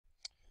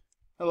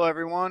Hello,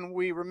 everyone.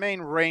 We remain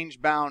range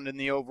bound in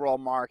the overall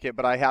market,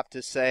 but I have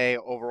to say,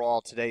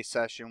 overall, today's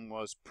session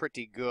was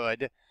pretty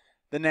good.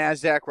 The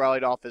NASDAQ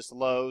rallied off its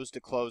lows to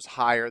close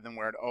higher than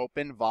where it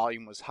opened.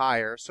 Volume was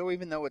higher. So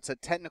even though it's a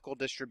technical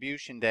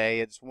distribution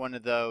day, it's one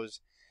of those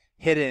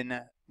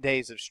hidden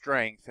days of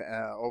strength.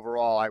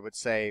 Overall, I would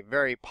say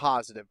very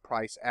positive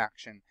price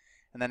action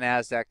in the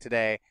NASDAQ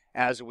today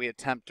as we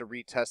attempt to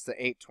retest the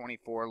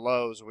 824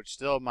 lows, which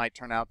still might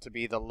turn out to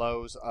be the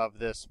lows of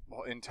this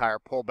entire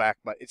pullback,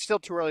 but it's still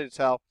too early to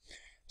tell.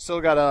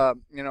 Still got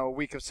a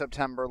week of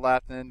September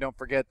left, and then don't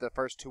forget the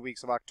first 2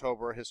 weeks of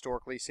October,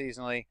 historically,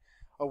 seasonally,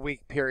 a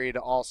week period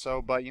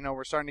also. But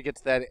we're starting to get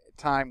to that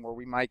time where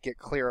we might get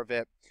clear of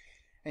it.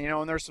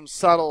 And there's some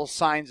subtle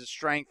signs of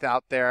strength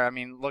out there. I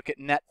mean, look at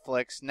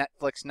Netflix.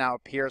 Netflix now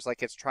appears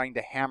like it's trying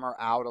to hammer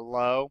out a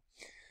low.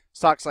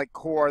 Stocks like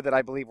Core that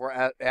I believe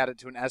were added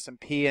to an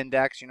S&P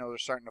index, they're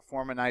starting to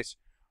form a nice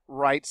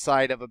right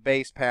side of a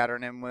base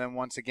pattern. And then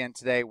once again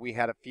today, we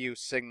had a few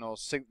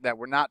signals that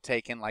were not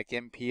taken, like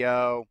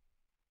MPO,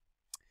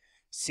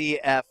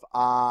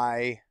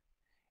 CFI,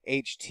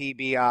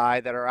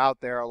 HTBI that are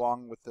out there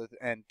along with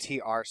and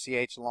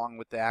TRCH along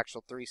with the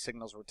actual three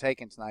signals we're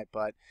taking tonight.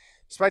 But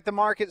despite the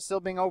market still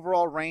being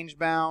overall range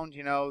bound,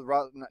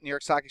 New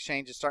York Stock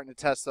Exchange is starting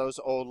to test those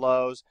old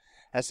lows.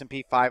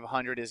 S&P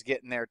 500 is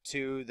getting there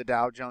too. The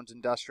Dow Jones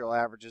Industrial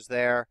Average is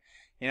there.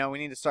 We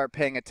need to start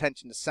paying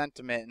attention to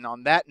sentiment. And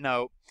on that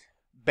note,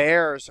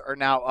 bears are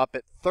now up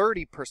at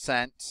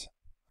 30%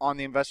 on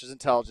the Investors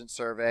Intelligence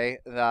Survey.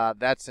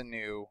 That's a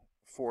new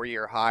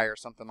 4-year high or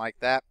something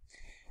like that.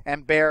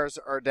 And bears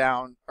are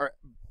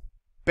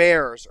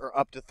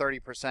up to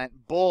 30%.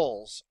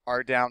 Bulls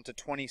are down to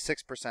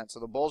 26%. So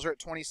the bulls are at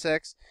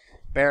 26.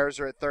 Bears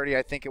are at 30.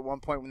 I think at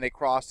one point when they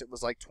crossed, it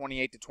was like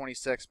 28 to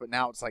 26, but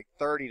now it's like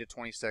 30 to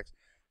 26.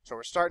 So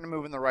we're starting to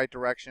move in the right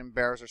direction.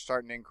 Bears are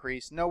starting to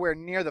increase. Nowhere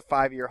near the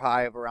 5-year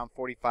high of around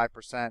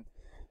 45%.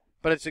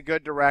 But it's a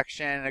good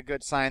direction and a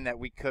good sign that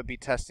we could be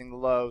testing the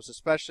lows,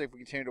 especially if we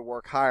continue to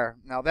work higher.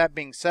 Now, that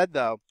being said,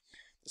 though,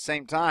 at the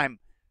same time,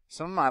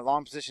 some of my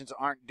long positions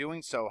aren't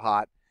doing so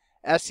hot.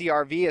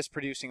 SCRV is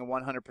producing a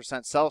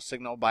 100% sell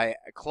signal by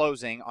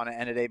closing on an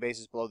end-of-day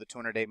basis below the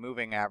 200-day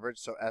moving average.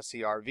 So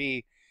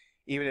SCRV,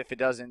 even if it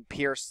doesn't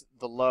pierce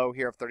the low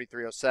here of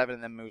 3307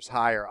 and then moves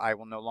higher, I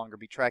will no longer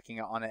be tracking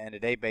it on an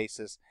end-of-day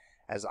basis,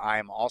 as I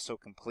am also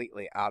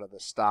completely out of the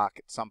stock.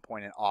 At some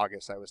point in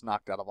August, I was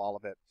knocked out of all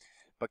of it.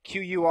 But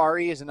QURE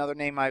is another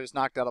name I was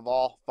knocked out of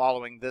all.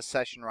 Following this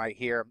session right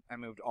here, I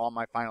moved all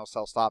my final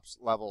sell stops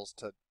levels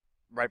to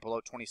right below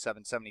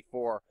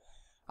 2774.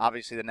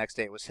 Obviously, the next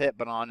day it was hit,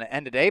 but on an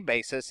end-of-day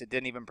basis, it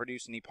didn't even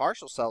produce any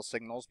partial sell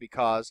signals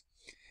because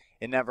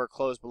it never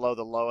closed below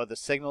the low of the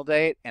signal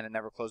date, and it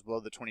never closed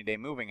below the 20-day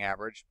moving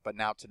average. But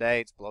now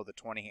today, it's below the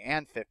 20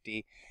 and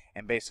 50,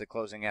 and basically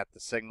closing at the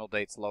signal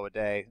date's low a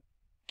day.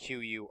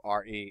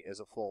 QURE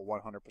is a full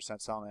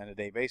 100% sell on an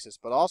end-of-day basis.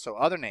 But also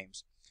other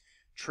names.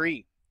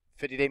 Tree,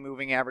 50-day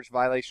moving average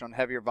violation on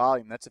heavier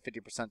volume. That's a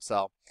 50%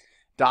 sell.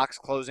 DOX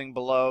closing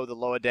below the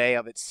low a day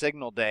of its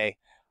signal day.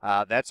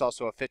 That's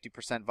also a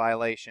 50%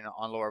 violation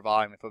on lower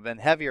volume. If it would have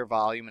been heavier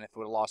volume and if it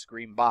would have lost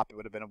green BOP, it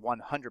would have been a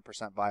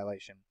 100%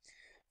 violation.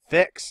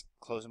 FIX,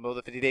 closing below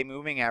the 50-day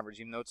moving average,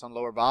 even though it's on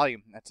lower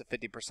volume. That's a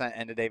 50%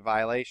 end-of-day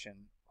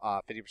violation.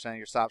 50% of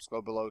your stops go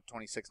below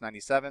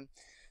 26.97.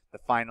 The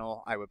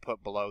final I would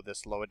put below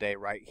this low a day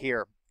right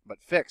here.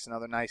 But FIX,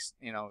 another nice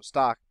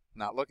stock,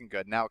 not looking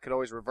good. Now, it could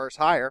always reverse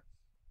higher.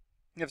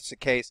 If it's the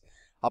case,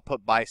 I'll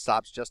put buy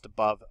stops just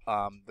above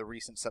the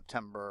recent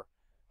September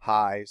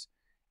highs.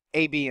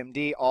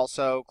 ABMD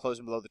also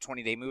closing below the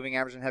 20-day moving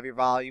average in heavier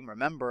volume.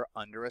 Remember,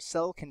 under a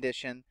sell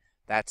condition,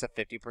 that's a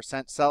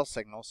 50% sell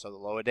signal, so the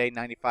low a day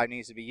 95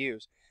 needs to be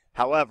used.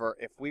 However,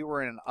 if we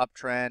were in an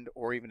uptrend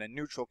or even a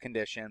neutral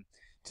condition,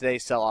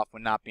 today's sell-off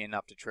would not be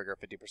enough to trigger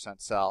a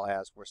 50% sell,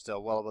 as we're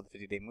still well above the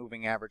 50-day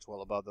moving average,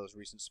 well above those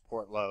recent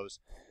support lows.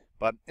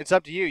 But it's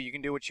up to you. You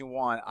can do what you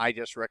want. I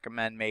just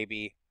recommend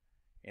maybe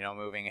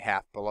moving a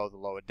half below the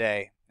low a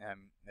day.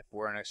 And if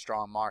we're in a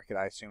strong market,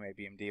 I assume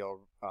ABMD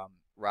will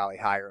rally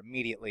higher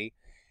immediately.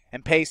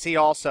 And PayC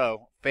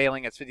also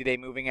failing its 50-day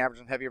moving average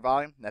on heavier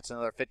volume. That's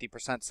another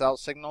 50% sell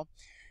signal.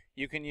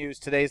 You can use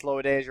today's low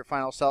a day as your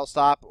final sell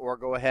stop, or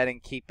go ahead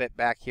and keep it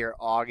back here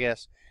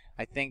August.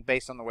 I think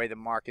based on the way the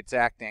market's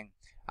acting,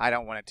 I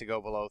don't want it to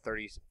go below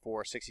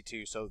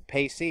 34.62. So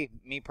PayC,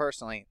 me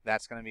personally,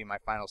 that's going to be my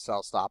final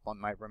sell stop on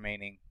my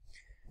remaining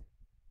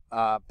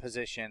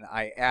position.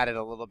 I added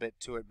a little bit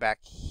to it back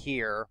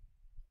here.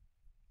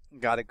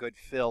 Got a good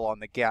fill on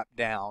the gap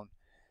down.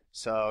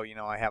 So,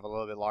 I have a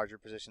little bit larger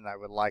position. I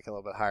would like a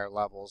little bit higher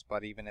levels,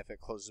 but even if it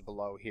closes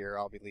below here,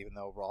 I'll be leaving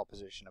the overall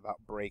position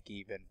about break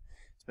even.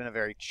 It's been a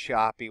very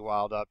choppy,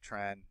 wild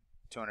uptrend.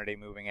 200-day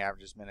moving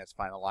average has been its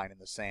final line in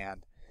the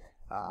sand.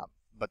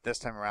 But this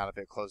time around, if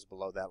it closes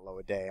below that low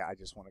a day, I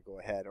just want to go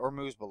ahead, or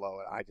moves below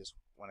it, I just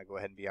want to go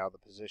ahead and be out of the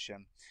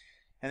position.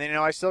 And then,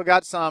 I still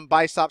got some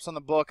buy stops on the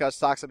book.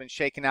 Stocks have been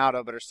shaken out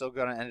of, but are still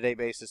good on an end-of-day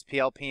basis.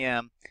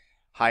 PLPM,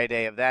 high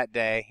day of that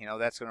day,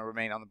 that's going to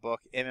remain on the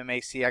book.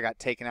 MMAC, I got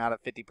taken out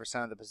of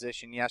 50% of the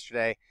position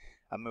yesterday.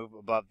 A move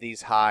above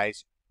these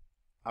highs.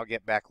 I'll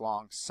get back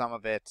long some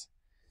of it.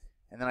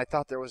 And then I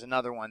thought there was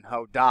another one,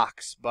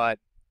 DOX, but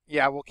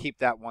yeah, we'll keep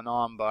that one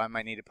on, but I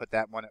might need to put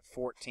that one at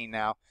 14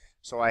 now.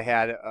 So I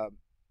had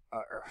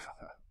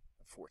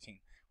 14.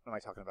 What am I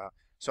talking about?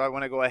 So I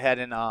want to go ahead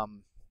and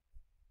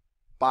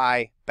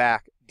buy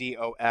back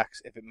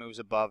DOX if it moves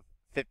above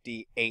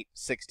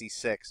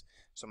 58.66.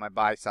 So my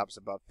buy stop's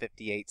above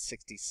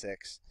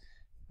 58.66,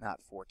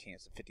 not 14.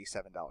 It's a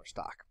 $57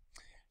 stock.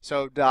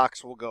 So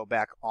DOX will go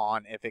back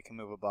on if it can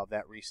move above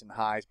that recent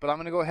highs. But I'm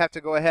going to have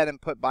to go ahead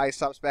and put buy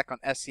stops back on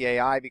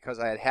SCAI because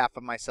I had half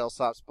of my sell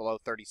stops below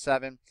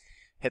 37,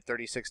 hit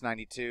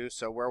 36.92.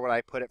 So where would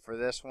I put it for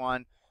this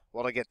one?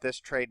 Well, to get this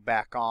trade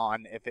back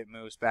on if it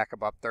moves back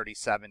above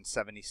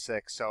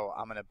 37.76. So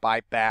I'm going to buy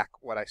back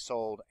what I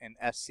sold in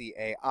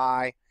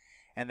SCAI.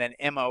 And then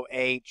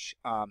MOH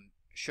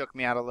shook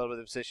me out a little bit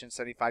of the position.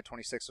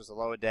 75.26 was the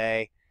low a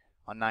day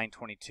on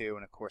 9.22.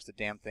 And, of course, the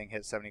damn thing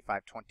hit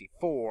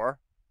 75.24.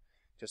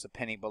 Just a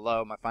penny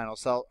below my final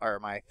sell, or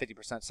my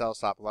 50% sell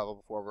stop level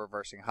before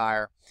reversing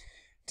higher.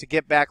 To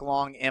get back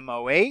long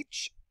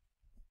MOH,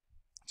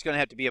 it's going to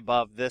have to be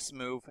above this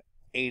move,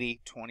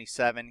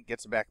 80.27.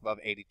 Gets it back above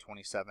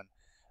 80.27.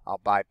 I'll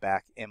buy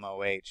back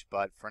MOH.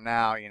 But for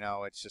now,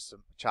 it's just a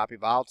choppy,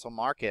 volatile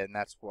market, and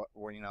that's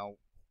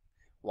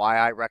why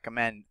I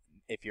recommend,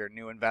 if you're a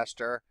new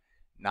investor,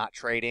 not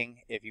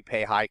trading. If you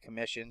pay high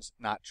commissions,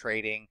 not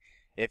trading.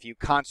 If you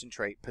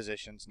concentrate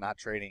positions, not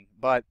trading.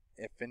 But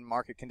if in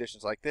market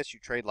conditions like this, you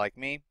trade like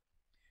me,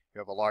 you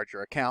have a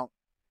larger account,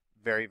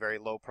 very, very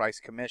low price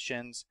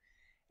commissions,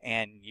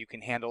 and you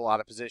can handle a lot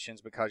of positions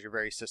because you're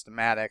very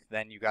systematic,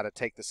 then you got to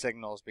take the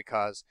signals,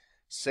 because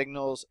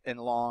signals in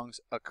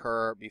longs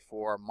occur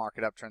before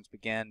market uptrends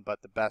begin,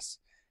 but the best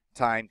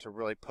time to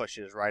really push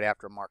it is right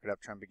after a market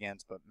uptrend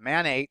begins. But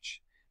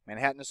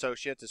Manhattan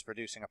Associates, is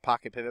producing a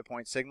pocket pivot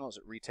point signal as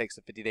it retakes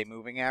the 50-day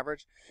moving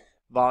average.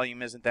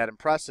 Volume isn't that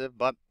impressive,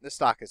 but the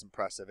stock is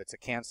impressive. It's a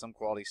CanSlim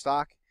quality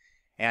stock,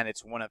 and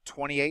it's one of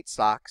 28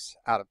 stocks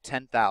out of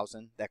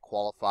 10,000 that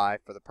qualify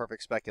for the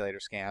perfect speculator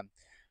scan.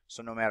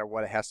 So no matter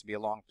what, it has to be a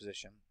long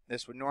position.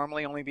 This would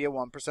normally only be a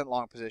 1%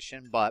 long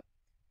position, but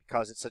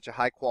because it's such a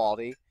high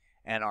quality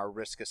and our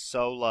risk is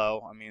so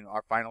low,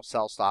 our final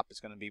sell stop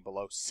is going to be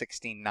below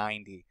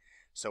 16.90.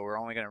 So we're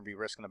only going to be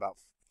risking about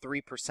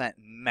 3%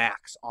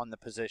 max on the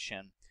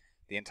position,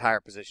 the entire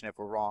position, if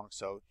we're wrong.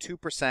 So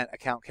 2%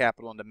 account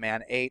capital into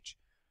MANH.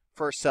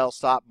 First sell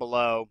stop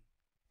below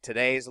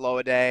today's low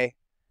a day,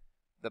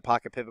 the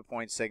pocket pivot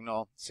point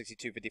signal,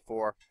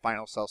 62.54.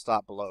 Final sell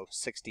stop below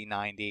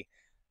 60.90,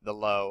 the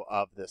low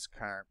of this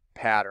current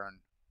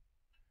pattern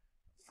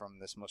from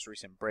this most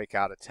recent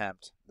breakout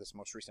attempt, this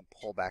most recent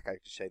pullback, I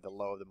should say, the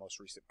low of the most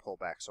recent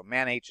pullback. So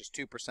MANH is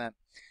 2%. And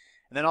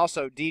then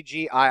also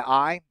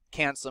DGII,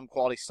 CanSlim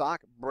quality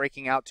stock,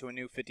 breaking out to a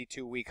new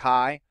 52-week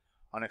high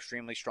on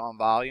extremely strong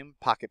volume,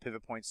 pocket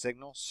pivot point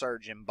signal,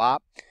 surge and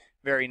bop.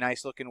 Very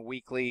nice looking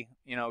weekly,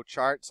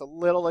 chart. It's a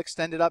little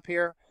extended up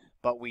here,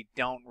 but we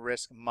don't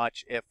risk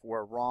much if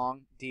we're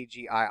wrong.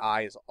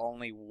 DGII is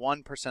only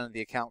 1% of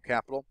the account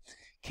capital.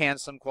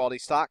 CanSlim quality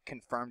stock,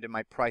 confirmed in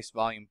my price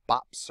volume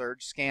bop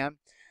surge scan.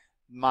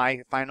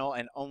 My final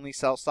and only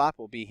sell stop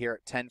will be here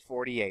at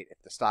 10.48.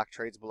 If the stock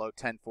trades below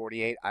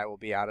 10.48, I will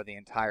be out of the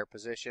entire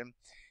position.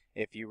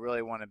 If you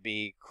really want to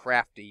be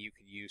crafty, you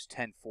could use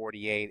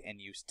 10.48 and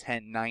use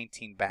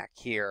 10.19 back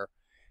here,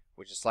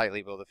 which is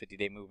slightly below the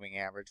 50-day moving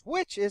average,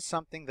 which is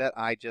something that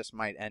I just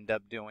might end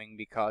up doing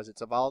because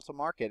it's a volatile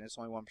market and it's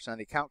only 1% of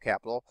the account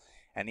capital.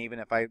 And even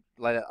if I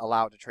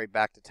allow it to trade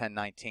back to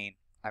 10.19,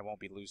 I won't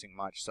be losing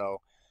much.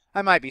 So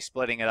I might be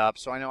splitting it up.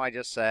 So I know I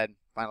just said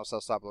final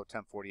sell stop below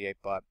 10.48,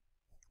 but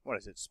what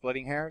is it,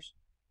 splitting hairs?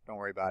 Don't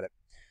worry about it.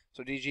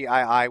 So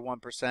DGII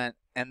 1%,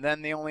 and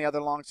then the only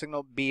other long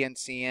signal,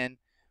 BNCN,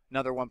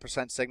 another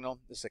 1% signal.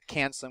 This is a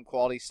CanSlim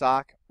quality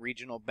stock,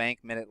 regional bank,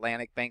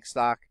 Mid-Atlantic bank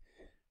stock,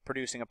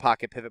 producing a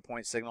pocket pivot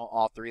point signal.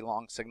 All three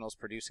long signals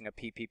producing a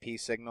PPP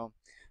signal.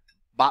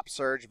 Bop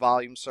surge,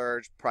 volume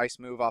surge, price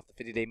move off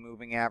the 50-day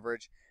moving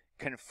average,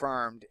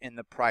 confirmed in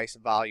the price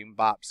volume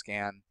bop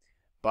scan.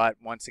 But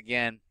once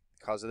again,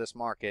 because of this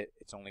market,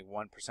 it's only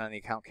 1% of the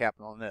account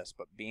capital in this.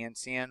 But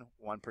BNCN,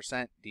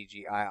 1%,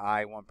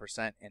 DGII,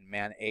 1%, and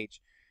MANH,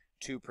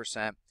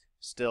 2%.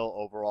 Still,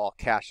 overall,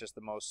 cash is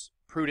the most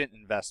prudent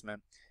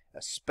investment,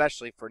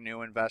 especially for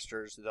new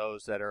investors,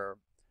 those that are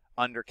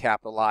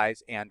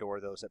undercapitalized and or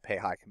those that pay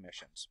high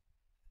commissions.